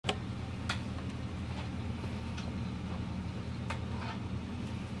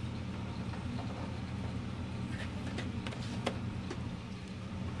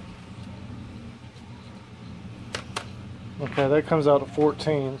Okay, that comes out to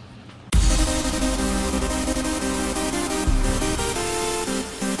 14.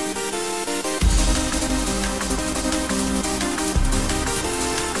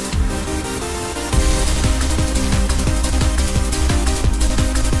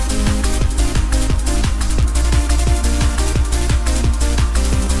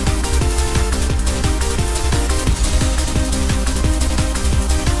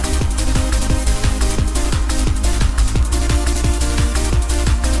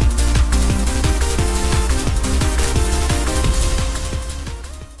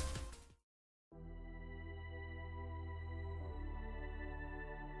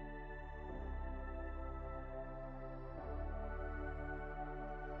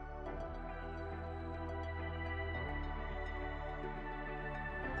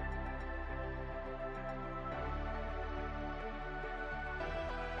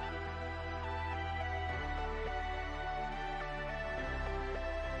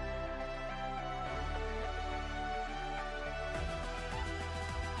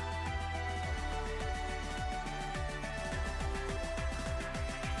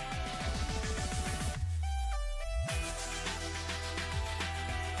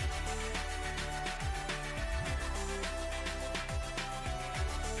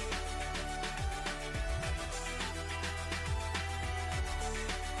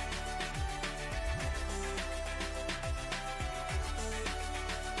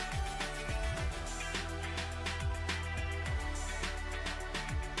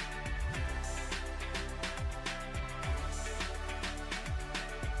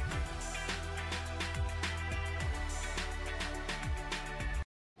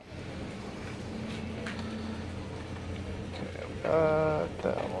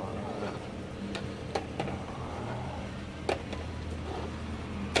 That one.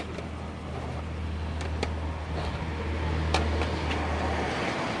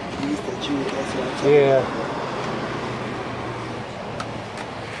 Yeah.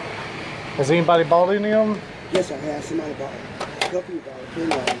 Has anybody bought any of them? Yes, I have. Somebody bought a couple of them.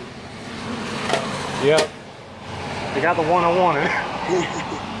 Yep. They got the one I wanted.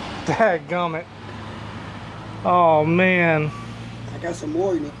 Dadgummit. Oh man. I got some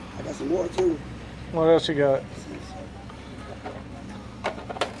more, you know. I got some more too. What else you got?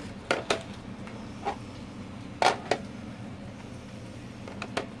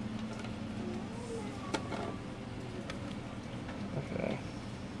 Okay.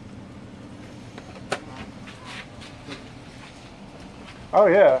 Oh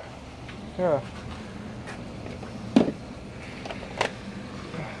yeah. Yeah. I'm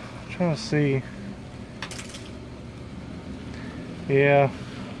trying to see. Yeah,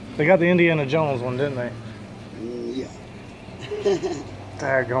 they got the Indiana Jones one, didn't they? Yeah.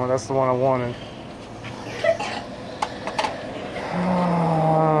 Daggone, that's the one I wanted.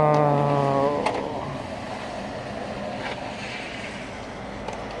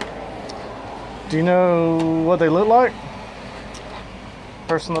 Do you know what they look like?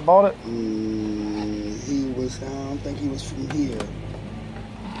 Person that bought it? He was, I don't think he was from here.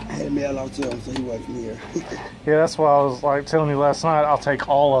 I had a mail out to him, so he wasn't from here. Yeah, that's why I was like telling you last night. I'll take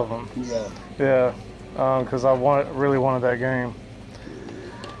all of them. Yeah. Yeah, because I really wanted that game.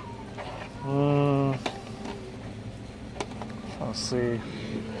 Let's see.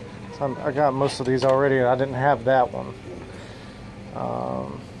 So I got most of these already, and I didn't have that one.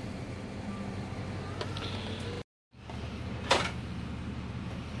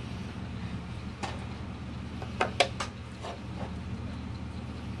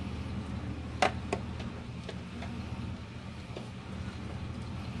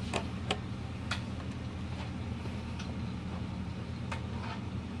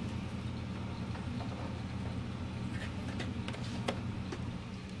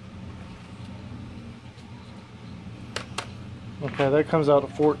 Okay, that comes out to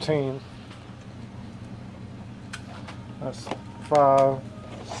 14. That's 5,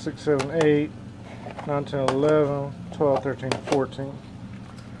 6, 7, 8, 9, 10, 11, 12, 13, 14.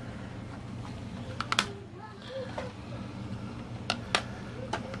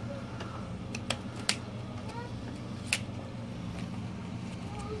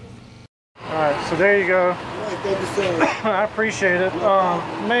 Alright, so there you go. I appreciate it.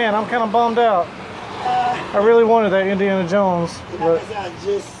 Man, I'm kind of bummed out. I really wanted that Indiana Jones. But I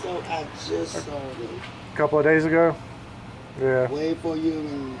just saw it. A couple of days ago? Yeah. Wait for you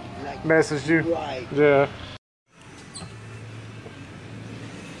and like messaged you? Right. Yeah.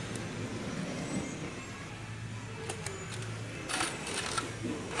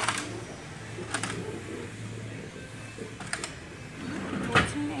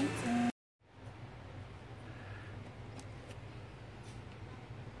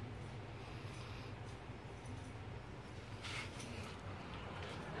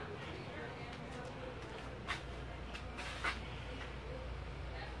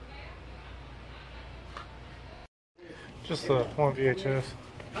 Just the one VHS.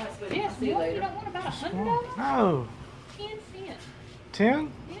 Yes, you don't want about $100? No. 10 cents.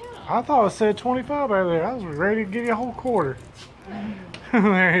 10? Yeah. I thought it said 25 right there. I was ready to give you a whole quarter.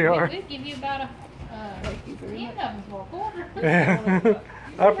 There you are. We'd give you about 10 of them for a quarter. Yeah.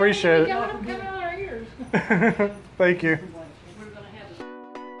 I appreciate We got them coming out our ears. it. Thank you. We're gonna have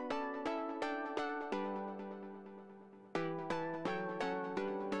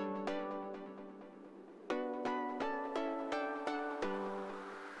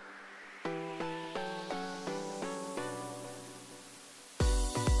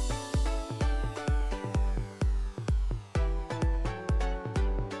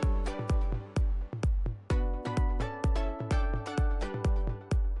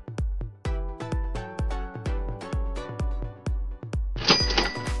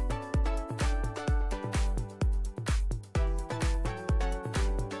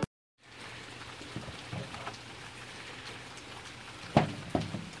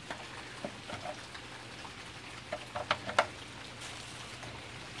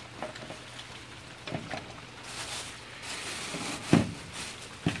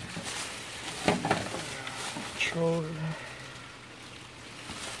Controller.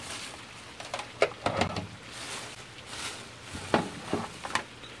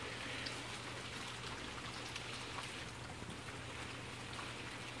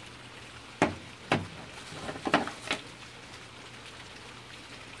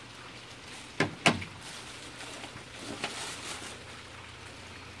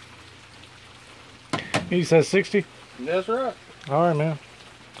 He says 60? That's right. All right, man.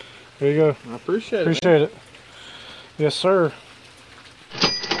 There you go. I appreciate it. Appreciate it. Yes, sir.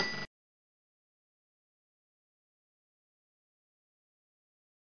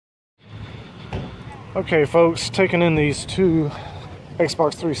 Okay, folks, taking in these two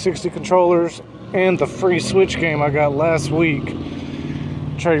Xbox 360 controllers and the free Switch game I got last week,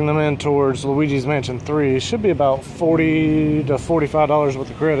 trading them in towards Luigi's Mansion 3. It should be about $40 to $45 worth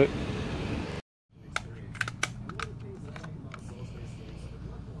of credit.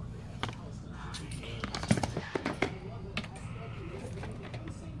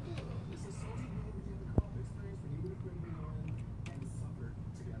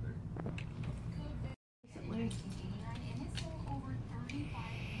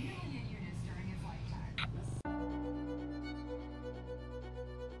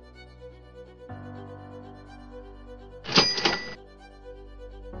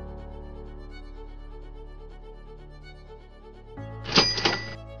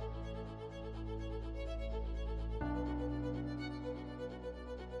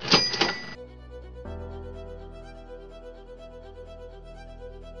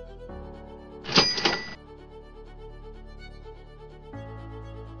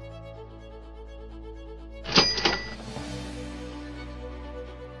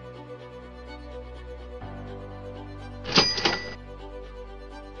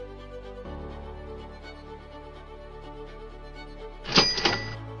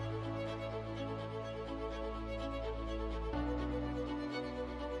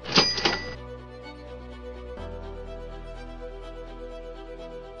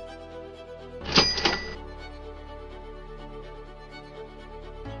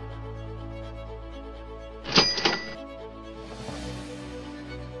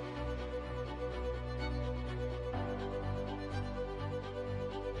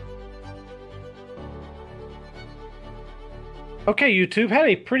 Okay, YouTube, had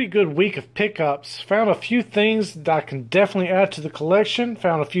a pretty good week of pickups. Found a few things that I can definitely add to the collection.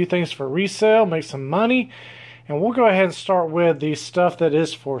 Found a few things for resale, make some money. And we'll go ahead and start with the stuff that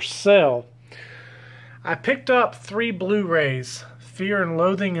is for sale. I picked up 3 Blu-rays. Fear and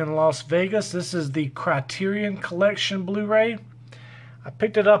Loathing in Las Vegas. This is the Criterion Collection Blu-ray. I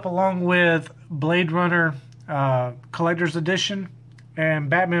picked it up along with Blade Runner Collector's Edition and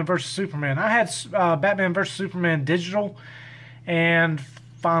Batman vs. Superman. I had Batman vs. Superman digital, and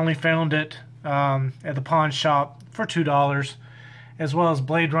finally found it at the pawn shop for $2, as well as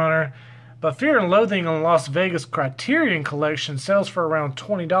Blade Runner. But Fear and Loathing in Las Vegas Criterion Collection sells for around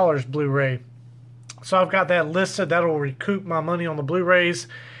 $20 Blu-ray. So I've got that listed. That'll recoup my money on the Blu-rays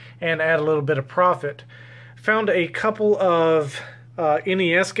and add a little bit of profit. Found a couple of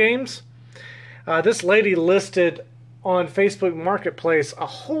NES games. This lady listed on Facebook Marketplace a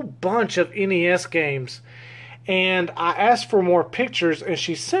whole bunch of NES games. And I asked for more pictures, and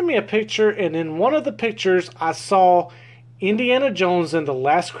she sent me a picture, and in one of the pictures I saw Indiana Jones and the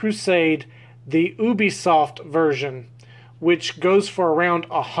Last Crusade, the Ubisoft version, which goes for around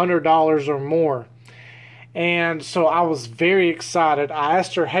 $100 or more. And so I was very excited. I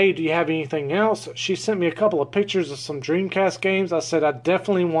asked her, hey, do you have anything else? She sent me a couple of pictures of some Dreamcast games. I said, I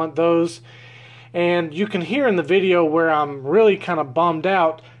definitely want those. And you can hear in the video where I'm really kind of bummed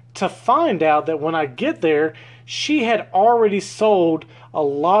out to find out that when I get there, she had already sold a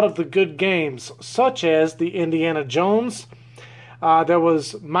lot of the good games, such as the Indiana Jones. There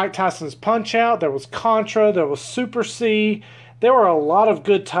was Mike Tyson's Punch-Out, there was Contra, there was Super C. There were a lot of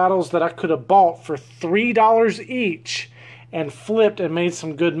good titles that I could have bought for $3 each and flipped and made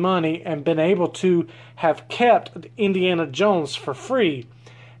some good money and been able to have kept Indiana Jones for free.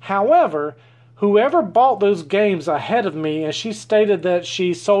 However, whoever bought those games ahead of me, and she stated that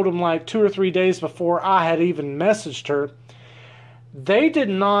she sold them like 2 or 3 days before I had even messaged her, they did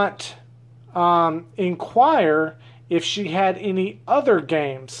not inquire if she had any other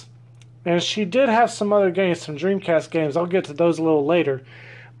games. And she did have some other games, some Dreamcast games. I'll get to those a little later.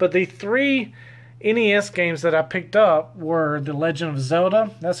 But the 3 NES games that I picked up were The Legend of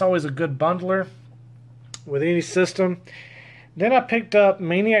Zelda. That's always a good bundler with any system. Then I picked up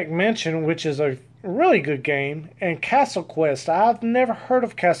Maniac Mansion, which is a really good game, and Castle Quest. I've never heard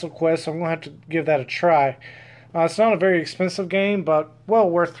of Castle Quest, so I'm going to have to give that a try. It's not a very expensive game, but well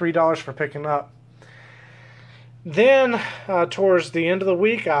worth $3 for picking up. Then, towards the end of the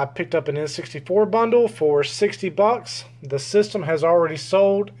week, I picked up an N64 bundle for $60. The system has already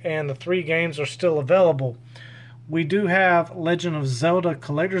sold, and the 3 games are still available. We do have Legend of Zelda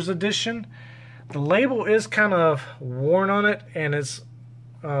Collector's Edition. The label is kind of worn on it, and it's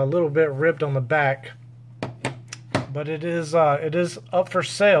a little bit ripped on the back. But it is up for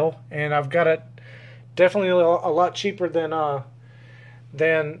sale, and I've got it definitely a lot cheaper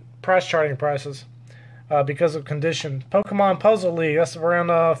than price charting prices. Because of condition. Pokemon Puzzle League, that's around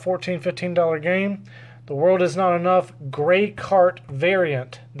a $14, $15 game. The World Is Not Enough Gray Cart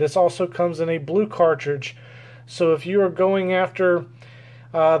variant. This also comes in a blue cartridge. So if you are going after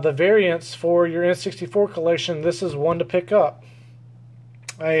the variants for your N64 collection, this is one to pick up.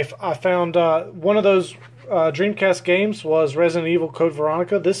 I found one of those Dreamcast games was Resident Evil Code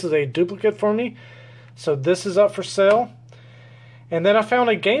Veronica. This is a duplicate for me. So this is up for sale. And then I found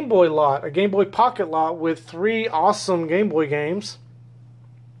a Game Boy lot, a Game Boy Pocket lot with 3 awesome Game Boy games.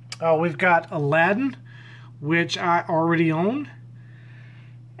 We've got Aladdin, which I already own,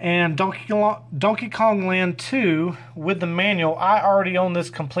 and Donkey Kong Land 2 with the manual. I already own this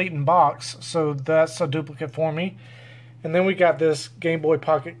complete in box, so that's a duplicate for me. And then we got this Game Boy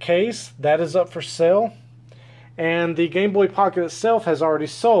Pocket case. That is up for sale. And the Game Boy Pocket itself has already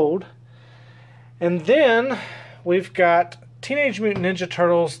sold. And then we've got Teenage Mutant Ninja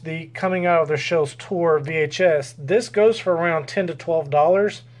Turtles, the Coming Out of Their Shells Tour VHS. This goes for around $10 to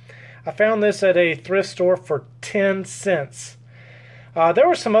 $12. I found this at a thrift store for 10 cents. There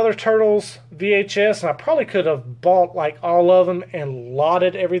were some other Turtles VHS, and I probably could have bought like all of them and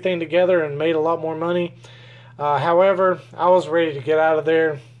lotted everything together and made a lot more money. However, I was ready to get out of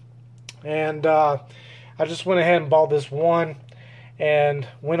there, and I just went ahead and bought this one and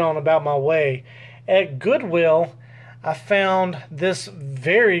went on about my way. At Goodwill, I found this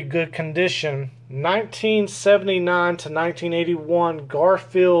very good condition 1979 to 1981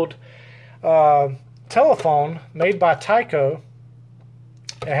 Garfield telephone made by Tyco.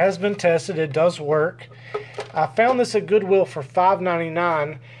 It has been tested. It does work. I found this at Goodwill for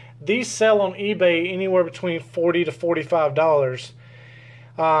 $5.99. These sell on eBay anywhere between $40 to $45.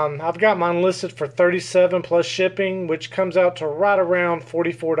 I've got mine listed for $37 plus shipping, which comes out to right around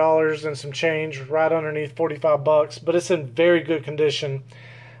 $44 and some change, right underneath $45. But it's in very good condition.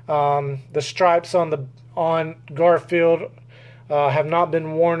 The stripes on Garfield have not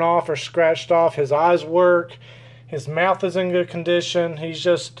been worn off or scratched off. His eyes work. His mouth is in good condition. He's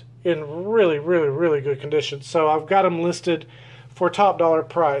just in really, really, really good condition. So I've got him listed for top dollar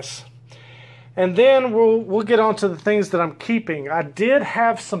price. And then we'll get on to the things that I'm keeping. I did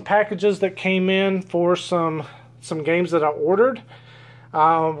have some packages that came in for some games that I ordered.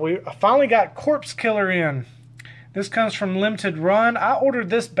 I finally got Corpse Killer in. This comes from Limited Run. I ordered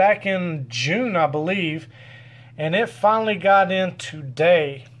this back in June, I believe, and it finally got in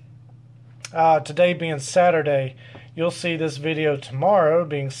today. Today being Saturday. You'll see this video tomorrow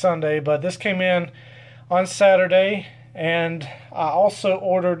being Sunday, but this came in on Saturday. And I also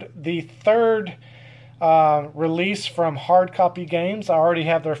ordered the 3rd release from Hard Copy Games. I already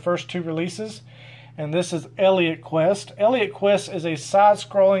have their first 2 releases. And this is Elliot Quest. Elliot Quest is a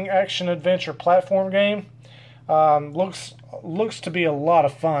side-scrolling action-adventure platform game. Looks to be a lot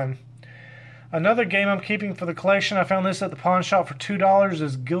of fun. Another game I'm keeping for the collection, I found this at the pawn shop for $2,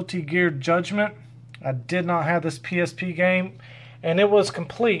 is Guilty Gear Judgment. I did not have this PSP game, and it was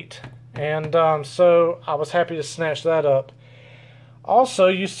complete. And so I was happy to snatch that up. Also,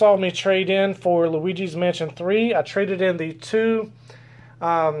 you saw me trade in for Luigi's Mansion 3. I traded in the two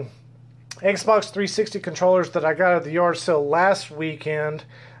Xbox 360 controllers that I got at the yard sale last weekend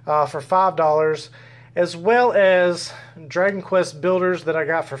for $5, as well as Dragon Quest Builders that I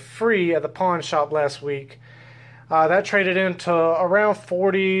got for free at the pawn shop last week. That traded into around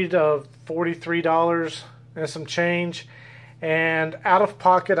 $40 to $43 and some change. And out of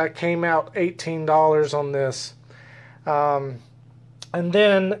pocket, I came out $18 on this. And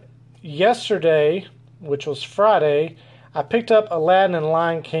then yesterday, which was Friday, I picked up Aladdin and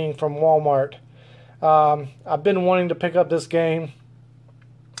Lion King from Walmart. I've been wanting to pick up this game,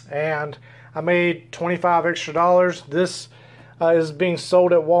 and I made $25 extra. This is being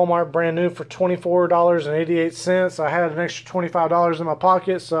sold at Walmart brand new for $24.88. I had an extra $25 in my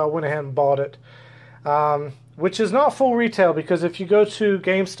pocket, so I went ahead and bought it. Which is not full retail, because if you go to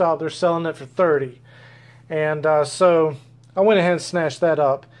GameStop, they're selling it for $30. And so I went ahead and snatched that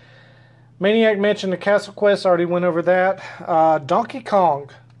up. Maniac Mansion, the Castle Quest, already went over that. Donkey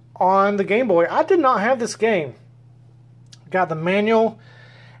Kong on the Game Boy. I did not have this game. Got the manual,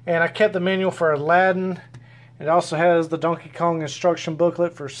 and I kept the manual for Aladdin. It also has the Donkey Kong instruction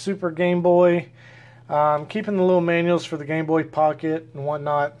booklet for Super Game Boy. Keeping the little manuals for the Game Boy Pocket and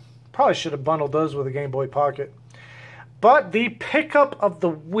whatnot. Probably should have bundled those with a Game Boy Pocket. But the pickup of the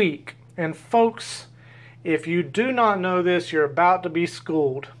week, and folks, if you do not know this, you're about to be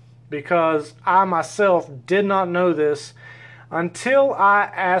schooled, because I myself did not know this until I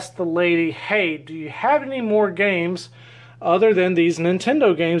asked the lady, hey, do you have any more games other than these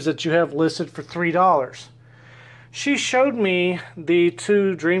Nintendo games that you have listed for $3? She showed me the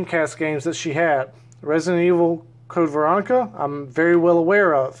two Dreamcast games that she had. Resident Evil Code Veronica, I'm very well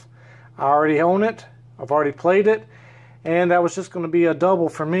aware of. I already own it, I've already played it, and that was just going to be a double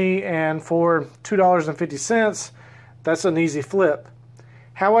for me, and for $2.50, that's an easy flip.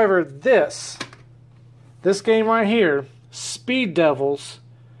 However, this game right here, Speed Devils,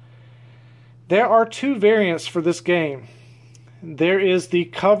 there are two variants for this game. There is the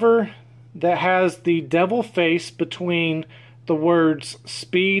cover that has the devil face between the words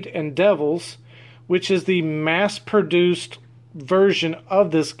Speed and Devils, which is the mass-produced version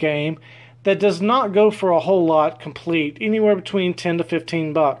of this game that does not go for a whole lot complete, anywhere between 10 to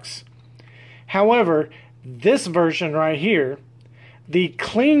 15 bucks. However, this version right here, the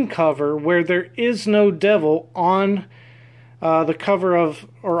clean cover where there is no devil on the cover of,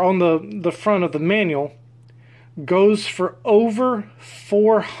 or on the front of the manual, goes for over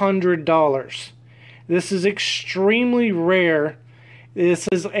 $400. This is extremely rare. This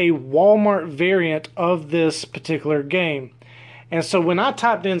is a Walmart variant of this particular game. And so when I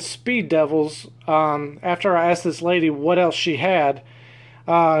typed in Speed Devils, after I asked this lady what else she had,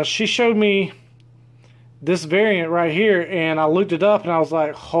 she showed me this variant right here, and I looked it up and I was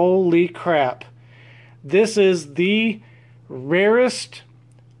like, holy crap. This is the rarest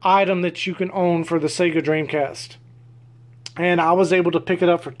item that you can own for the Sega Dreamcast. And I was able to pick it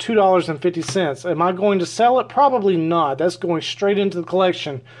up for $2.50. Am I going to sell it? Probably not. That's going straight into the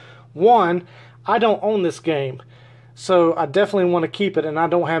collection. One, I don't own this game, so I definitely want to keep it, and I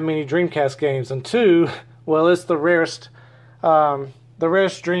don't have many Dreamcast games. And two, well, it's the rarest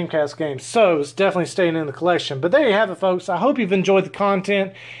Dreamcast game, so it's definitely staying in the collection. But there you have it, folks. I hope you've enjoyed the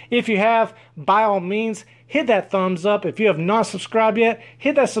content. If you have, by all means, hit that thumbs up. If you have not subscribed yet,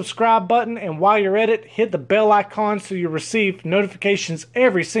 hit that subscribe button, and while you're at it, hit the bell icon so you receive notifications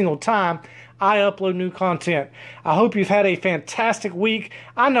every single time I upload new content. I hope you've had a fantastic week.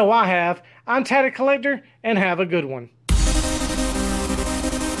 I know I have. I'm Tatted Collector, and have a good one.